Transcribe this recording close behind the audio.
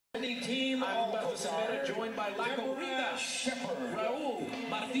joined by La Corrida, Raul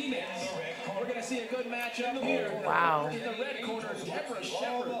Martinez. We're going to see a good matchup here. Wow. In the red corner, Deborah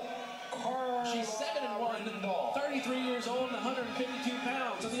Shepard. She's 7-1, 33 years old, and 152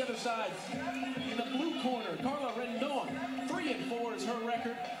 pounds. On the other side, in the blue corner, Carla Rendon, 3-4 is her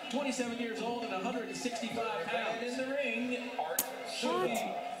record, 27 years old and 165 pounds. In the ring, she'll be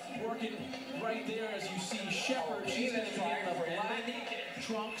working right there as you see Shepard. She's going to be in the black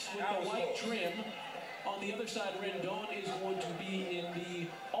trunks with the white trim. On the other side, Rendon is going to be in the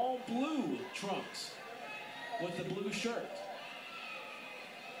all-blue trunks with the blue shirt.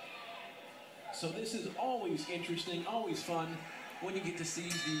 So this is always interesting, always fun when you get to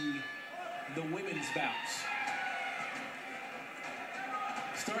see the women's bouts.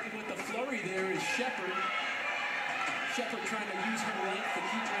 Starting with the flurry there is Shepard. Shepard trying to use her length to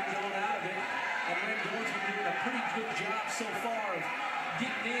keep Rendon out of it. And Rendon's been doing a pretty good job so far of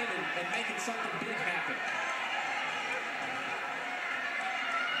getting in and making something big happen.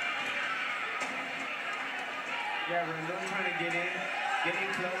 Yeah, Rendon trying to get in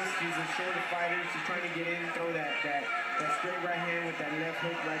close. She's a shorter fighter. She's trying to get in, throw that straight right hand with that left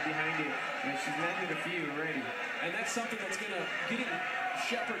hook right behind it. And she's landed a few already. And that's something that's going to, getting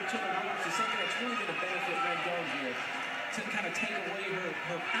Shepard to the ropes is something that's really going to benefit Rendon here. To kind of take away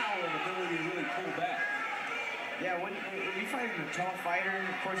her power and ability to really pull back. Yeah, when you're fighting a tall fighter,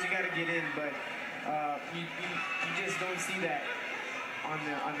 of course you got to get in, but you just don't see that. On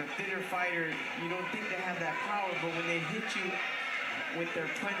the thinner fighter, you don't think they have that power, but when they hit you with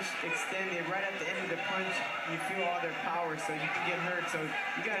their punch extended right at the end of the punch, you feel all their power, so you can get hurt. So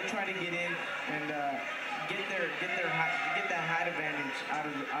you got to try to get in and get that height advantage out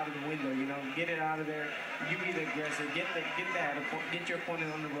of the window. You know, get it out of there. You be the aggressor. Get your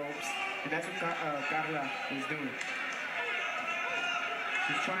opponent on the ropes, and that's what Carla is doing.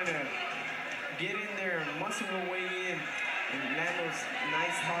 She's trying to get in there, muscle her way in, and land those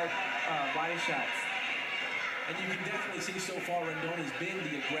nice hard body shots. And you can definitely see so far Rendon has been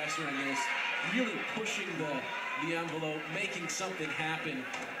the aggressor in this, really pushing the envelope, making something happen,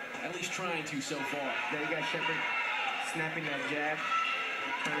 at least trying to so far. There you got Shepard snapping that jab,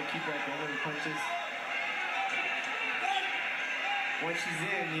 trying to keep her at the end of the punches. Once she's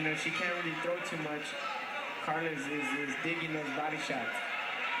in, you know, she can't really throw too much. Carla is digging those body shots.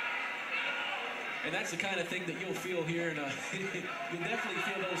 And that's the kind of thing that you'll feel here, and you'll definitely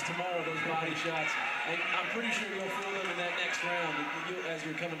feel those tomorrow, those body shots. And I'm pretty sure you'll feel them in that next round as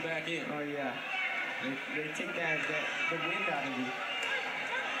you're coming back in. Oh yeah, they take the wind out of you.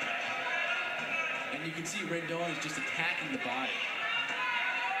 And you can see Rendon is just attacking the body.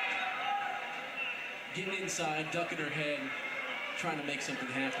 Getting inside, ducking her head, trying to make something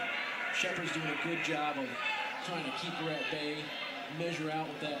happen. Shepard's doing a good job of trying to keep her at bay, measure out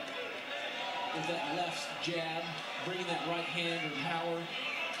with that left jab, bringing that right hand in power.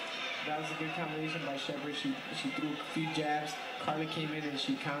 That was a good combination by Shepard. She threw a few jabs. Carla came in and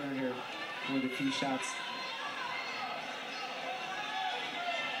she countered her with a few shots.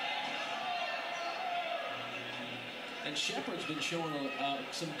 And Shepard's been showing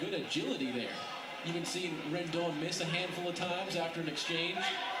some good agility there. You've been seeing Rendon miss a handful of times after an exchange.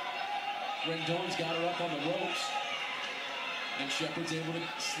 Rendon's got her up on the ropes, and Shepard's able to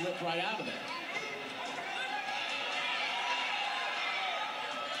slip right out of there.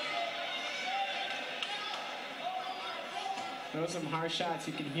 Those are some hard shots.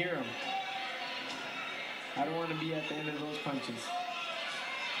 You can hear them. I don't want to be at the end of those punches.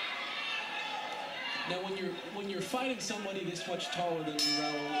 Now, when you're fighting somebody this much taller than you,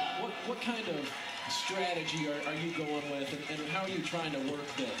 Raul, what kind of strategy are you going with, and how are you trying to work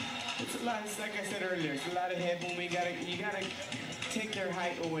that? It's a lot. Like I said earlier, it's a lot of head movement. You gotta take their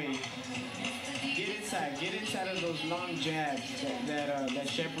height away. Get inside of those long jabs that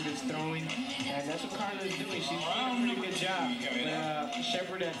Shepard is throwing, and that's what Carla is doing. She's doing a pretty good job. But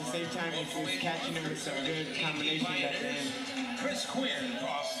Shepard at the same time is catching her with some good combinations at the end. Chris Quinn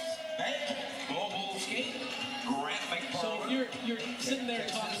across Bank Global Skate. So you're sitting there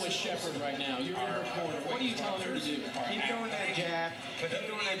talking with Shepard right now. You're in her corner. What are you telling her to do? Keep throwing that jab. Keep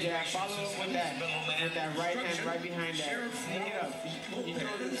throwing that jab. Follow up with that right hand right behind that. Sneak it up. You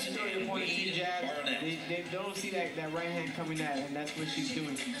throw your opponent a few jabs. They don't see that right hand coming at, and that's what she's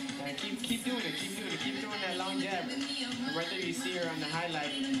doing. And keep doing it. Keep doing it. Keep throwing that long jab. And right there you see her on the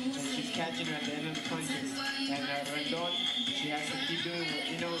highlight, and she's catching her at the end of the punches. And Rendon, she has to keep doing it.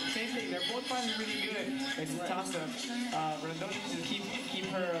 You know, same thing. They're both fighting really good. It's a toss-up. Rendon needs to keep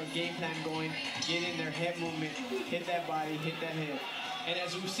her game plan going, get in their head movement, hit that body, hit that head. And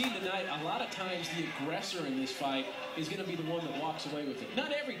as we've seen tonight, a lot of times the aggressor in this fight is going to be the one that walks away with it.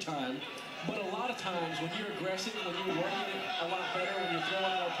 Not every time, but a lot of times when you're aggressive, when you're working it a lot better, when you're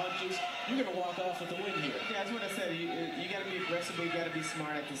throwing more punches, you're going to walk off with the win here. Yeah, that's what I said. You got to be aggressive, but you got to be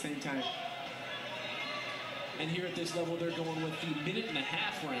smart at the same time. And here at this level, they're going with the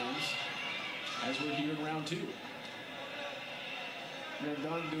minute-and-a-half rounds as we're here in round 2.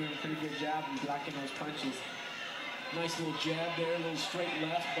 Rendon doing a pretty good job in blocking those punches. Nice little jab there, a little straight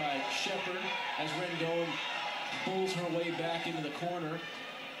left by Shepard as Rendon pulls her way back into the corner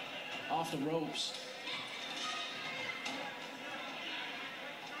off the ropes.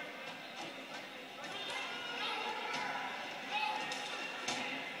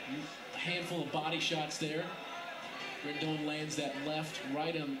 A handful of body shots there. Rendon lands that left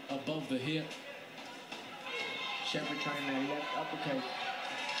right above the hip. Shepard trying that left uppercut.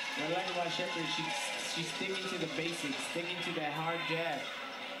 What I like about Shepard, she's sticking to the basics, sticking to that hard jab.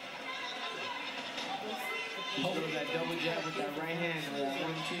 She throws that double jab with that right hand or that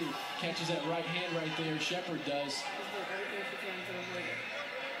 1-2. Catches that right hand right there, Shepard does.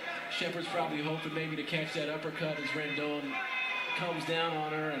 Shepard's probably hoping maybe to catch that uppercut as Rendon comes down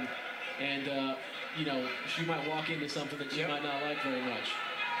on her and you know, she might walk into something that she might not like very much.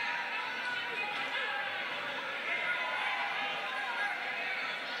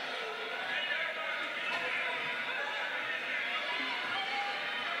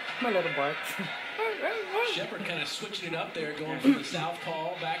 My little bark. Shepard kind of switching it up there, going from the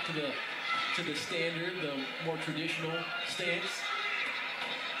southpaw back to the standard, the more traditional stance.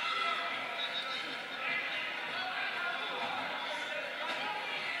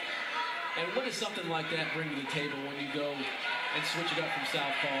 And what does something like that bring to the table when you go and switch it up from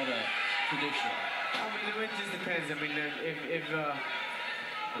southpaw to traditional? I mean, it just depends. I mean, if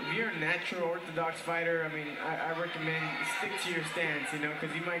you're a natural orthodox fighter, I mean, I recommend stick to your stance, you know,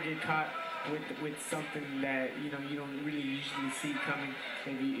 because you might get caught with something that, you know, you don't really usually see coming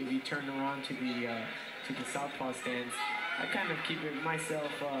if you turn around to the southpaw stance. I kind of keep it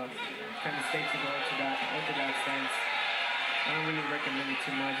myself, kind of stay to the orthodox stance. I don't really recommend it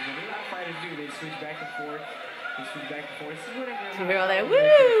too much, but a lot of fighters do. They switch back and forth. They switch back and forth. So whatever. You hear all that? Woo,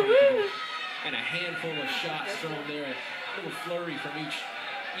 woo. And a handful of shots thrown there. A little flurry from each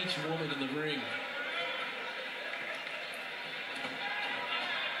woman in the ring.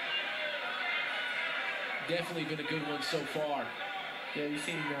 Definitely been a good one so far. Yeah, you've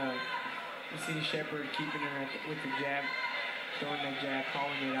seen Shepard keeping her with the jab, throwing that jab,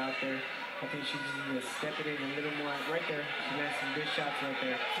 calling it out there. I think she's just going to step it in a little more right there. She lands some good shots right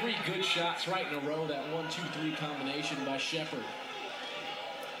there. 3 good shots right in a row. That 1-2-3 combination by Shepard.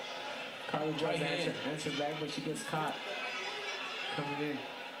 Carla tries to answer back, but she gets caught coming in.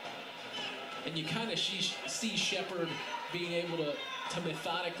 And you kind of see Shepard being able to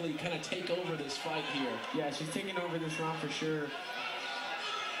methodically kind of take over this fight here. Yeah, she's taking over this round for sure,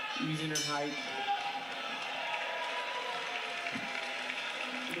 using her height.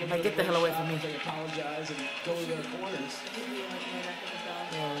 Like, get the hell away from me. They apologize and go to their corners.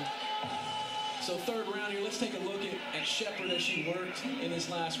 Yeah. So third round here, let's take a look at Shepard as she worked in this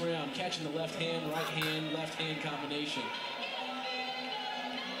last round, catching the left hand, left hand combination.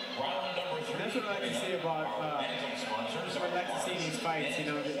 Round number 3. That's what I like to say about that's what I like to see in these fights. You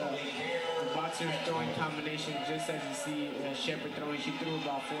know, the boxers throwing combinations, just as you see Shepard throwing. She threw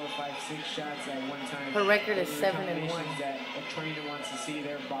about 4, 5, 6 shots at one time. Her record is 7-1. That a trainer wants to see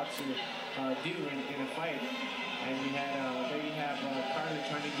their boxer do in a fight. And we had there you have Carla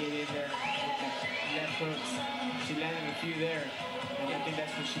trying to get in there with the left hooks. She landed a few there, and I think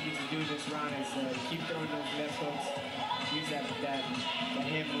that's what she needs to do this round is keep throwing those left hooks. Use that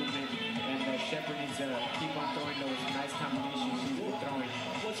head movement, and Shepard needs to keep on throwing those nice combinations she's been throwing.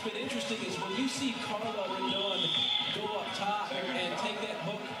 What's been interesting is when you see Carla Rendon go up top and take that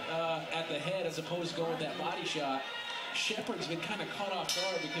hook at the head as opposed to going with that body shot, Shepard's been kind of caught off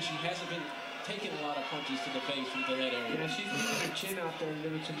guard because she hasn't been taking a lot of punches to the face from the head area. Yeah, she's leaving her chin out there a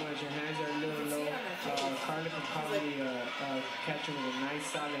little too much. Her hands are a little low. Carla can probably catch her with a nice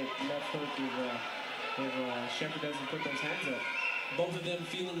solid left hook if Shepard doesn't put those hands up. Both of them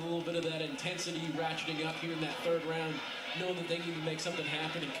feeling a little bit of that intensity ratcheting up here in that third round, knowing that they need to make something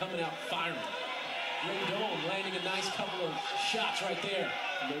happen and coming out firing. Rendon landing a nice couple of shots right there.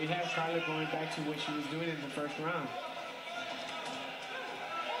 And there you have Carla going back to what she was doing in the first round.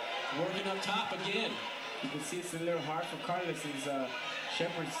 Working up top again. You can see it's a little hard for Carla since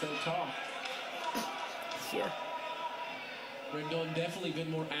Shepard's so tall. Yeah. Rendon definitely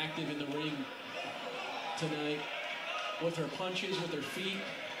been more active in the ring tonight with her punches, with her feet.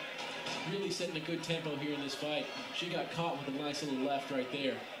 Really setting a good tempo here in this fight. She got caught with a nice little left right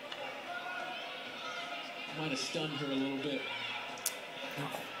there. Might have stunned her a little bit.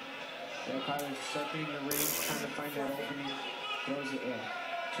 Yeah, Carter's stepping in the ring, trying to find that opening. Throws it,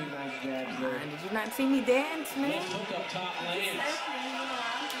 two nice jabs there. Did you not see me dance, man? Left hook up top lands.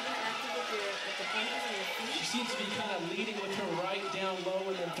 She seems to be kind of leading with her right down low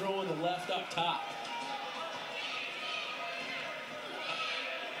and then throwing the left up top.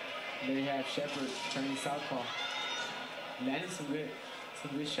 There you have Shepard turning southpaw. Landing some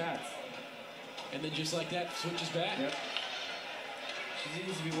good shots. And then just like that, switches back. Yep. She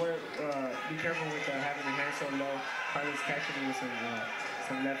needs to be careful with having the hand so low. Carter's catching her with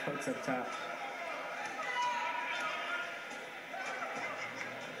some left hooks up top.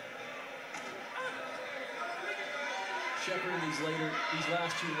 Shepard in these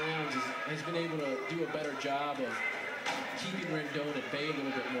last 2 rounds has been able to do a better job of keeping Rendon at bay a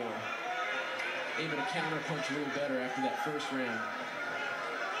little bit more. Able to counter punch a little better after that first round.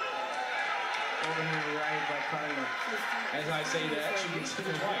 Overhand right by Carla. As I say that, she gets hit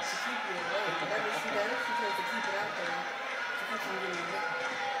twice.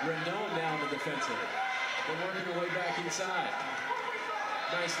 Rendon now on the defensive. They're working their way back inside.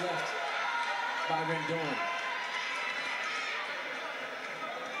 Nice left by Rendon.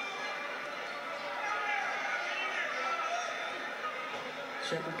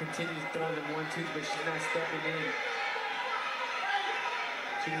 Shepard continues to throw them 1-2s, but she's not stepping in.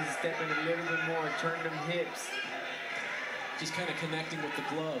 She needs to step in a little bit more, turn them hips. Just kind of connecting with the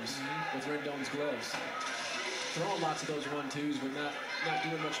gloves, with Rendon's gloves. Throwing lots of those 1-2s, but not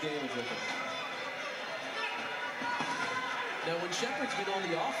doing much damage with them. Now, when Shepard's been on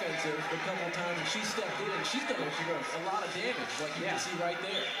the offensive a couple of times and she stepped in, she's done a lot of damage, like you can see right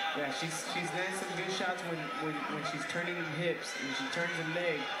there. Yeah, she's landing some good shots when she's turning them hips. When she turns her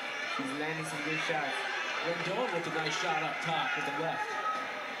leg, she's landing some good shots. Rendon with a nice shot up top with the left.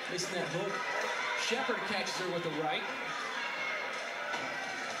 Missing that hook. Shepard catches her with the right.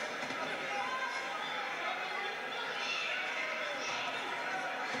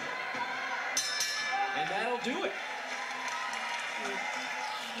 And that'll do it.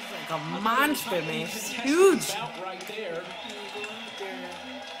 She's like a monster, man. She's huge. Right there.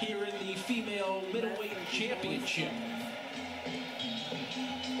 Here in the female middleweight championship.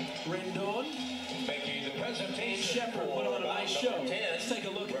 Rendon and Shepard put on a nice show. Let's take a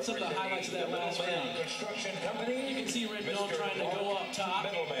look at some of the highlights of that last round. You can see Rendon trying to go up top,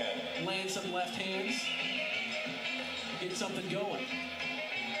 land some left hands, get something going.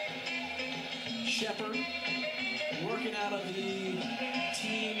 Shepard working out of the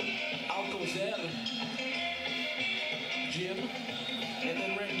Team Alcozel gym. And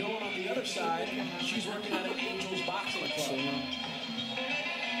then Rendon on the other side, she's working out of Angels Boxing Club.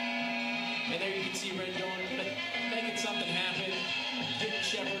 And there you can see Rendon making something happen, getting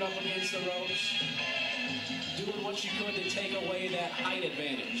Shepard up against the ropes, doing what she could to take away that height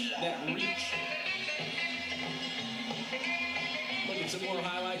advantage, that reach. Look at some more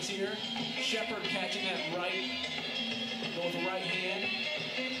highlights here. Shepard catching that right, go with the right hand.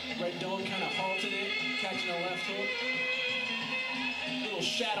 Rendon kind of halted it, catching a left hook. Little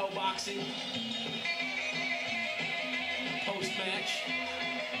shadow boxing post-match.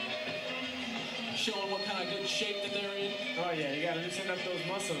 Showing what kind of good shape that they're in. Oh yeah, you gotta loosen up those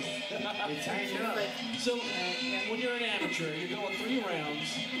muscles. They tighten up. So when you're an amateur, you're going 3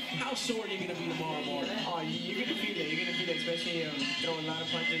 rounds. How sore are you gonna be tomorrow morning? Oh, you're gonna feel it. You're gonna feel it, especially throwing a lot of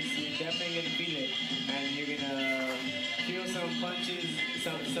punches. You're definitely gonna feel it, and you're gonna feel some punches,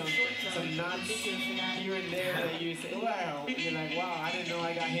 some knots here and there that you say, wow. You're like, wow, I didn't know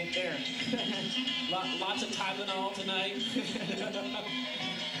I got hit there. Lots of Tylenol tonight.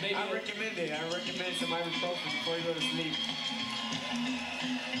 Maybe I recommend it. I recommend some ibuprofen before you go to sleep.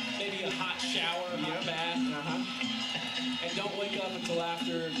 Maybe a hot shower, hot bath. And don't wake up until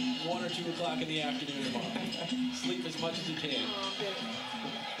after 1 or 2 o'clock in the afternoon tomorrow. Sleep as much as you can.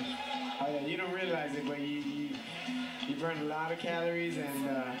 Oh yeah, you don't realize it, but you burn a lot of calories, and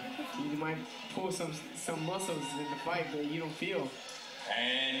you might pull some muscles in the fight that you don't feel.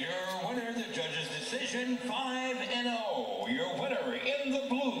 And your winner, the judge's decision, 5-0. Your winner in the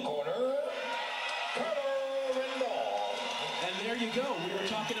blue corner, Rendon. And there you go. We were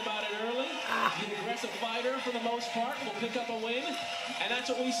talking about it early. The aggressive fighter, for the most part, will pick up a win. And that's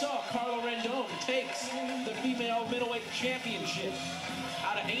what we saw. Carla Rendon takes the female middleweight championship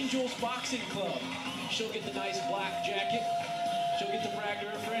out of Angels Boxing Club. She'll get the nice black jacket. She'll get to brag to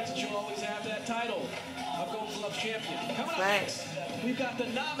her friends, and she'll always have that title of Gold Glove champion. Coming up next, we've got the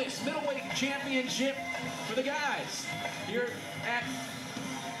novice middleweight championship for the guys here at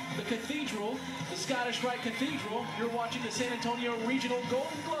the Cathedral, the Scottish Rite Cathedral. You're watching the San Antonio Regional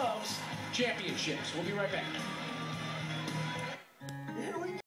Golden Gloves Championships. We'll be right back.